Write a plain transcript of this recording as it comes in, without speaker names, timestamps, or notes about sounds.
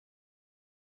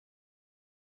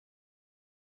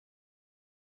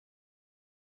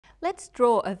Let's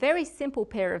draw a very simple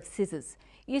pair of scissors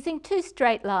using two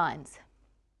straight lines.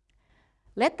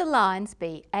 Let the lines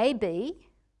be AB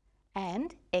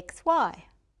and XY.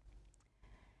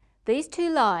 These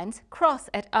two lines cross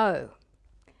at O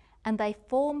and they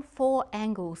form four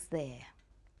angles there.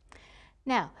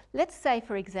 Now, let's say,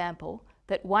 for example,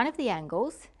 that one of the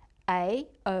angles,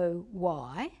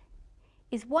 AOY,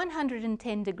 is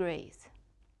 110 degrees.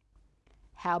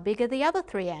 How big are the other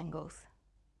three angles?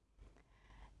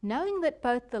 Knowing that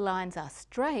both the lines are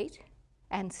straight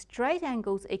and straight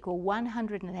angles equal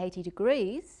 180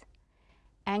 degrees,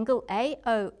 angle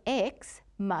AOX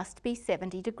must be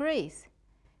 70 degrees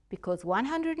because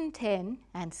 110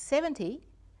 and 70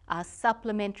 are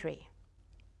supplementary.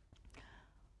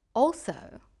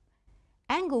 Also,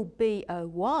 angle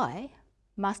BOY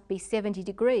must be 70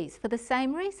 degrees for the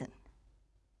same reason.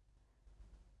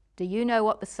 Do you know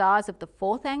what the size of the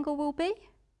fourth angle will be?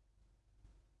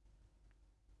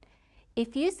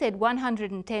 If you said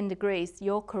 110 degrees,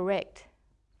 you're correct.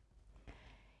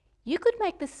 You could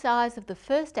make the size of the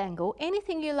first angle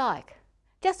anything you like,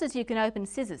 just as you can open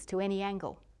scissors to any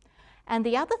angle. And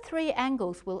the other three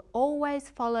angles will always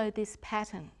follow this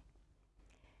pattern.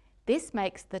 This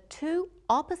makes the two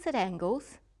opposite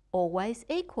angles always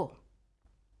equal.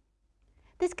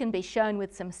 This can be shown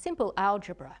with some simple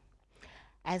algebra.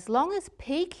 As long as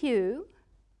PQ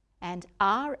and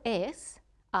RS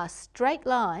are straight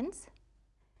lines,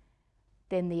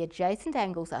 then the adjacent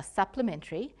angles are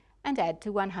supplementary and add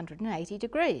to 180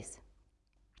 degrees.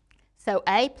 So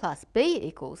A plus B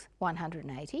equals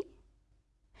 180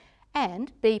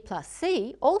 and B plus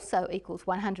C also equals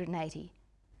 180.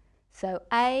 So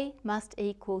A must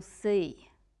equal C.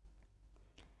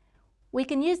 We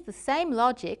can use the same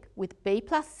logic with B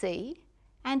plus C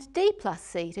and D plus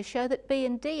C to show that B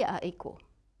and D are equal.